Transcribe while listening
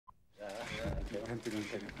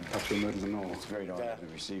It's a great honor to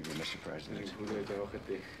receive you, Mr. President. Thank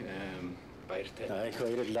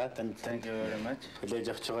you very much. Thank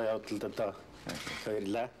you for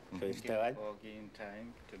giving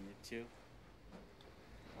time to meet you.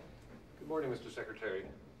 Good morning, Mr. Secretary.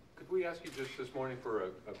 Could we ask you just this morning for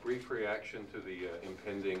a brief reaction to the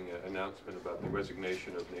impending announcement about the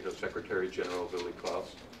resignation of NATO Secretary General Willy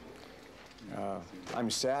Claes? I'm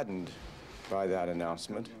saddened by that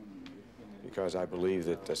announcement because I believe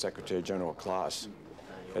that Secretary General Claes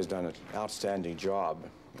has done an outstanding job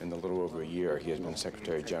in the little over a year he has been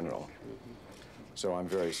Secretary General. So I'm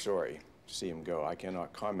very sorry to see him go. I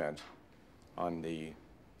cannot comment on the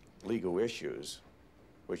legal issues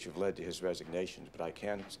which have led to his resignations, but I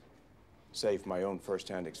can say from my own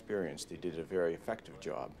first-hand experience that he did a very effective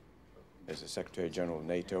job as the Secretary General of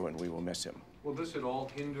NATO, and we will miss him. Will this at all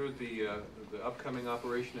hinder the upcoming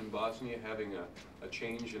operation in Bosnia, having a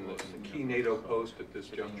change in the key NATO post at this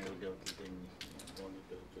juncture?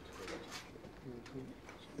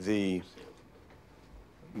 The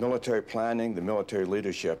military planning, the military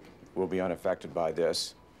leadership will be unaffected by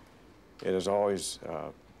this. It is always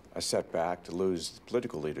a setback to lose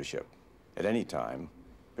political leadership at any time,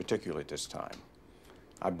 particularly at this time.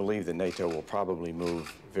 I believe that NATO will probably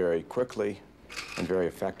move very quickly and very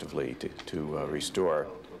effectively to restore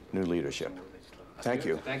new leadership. Thank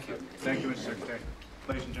you. Thank you. Thank you, Mr. Secretary.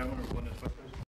 Ladies and gentlemen,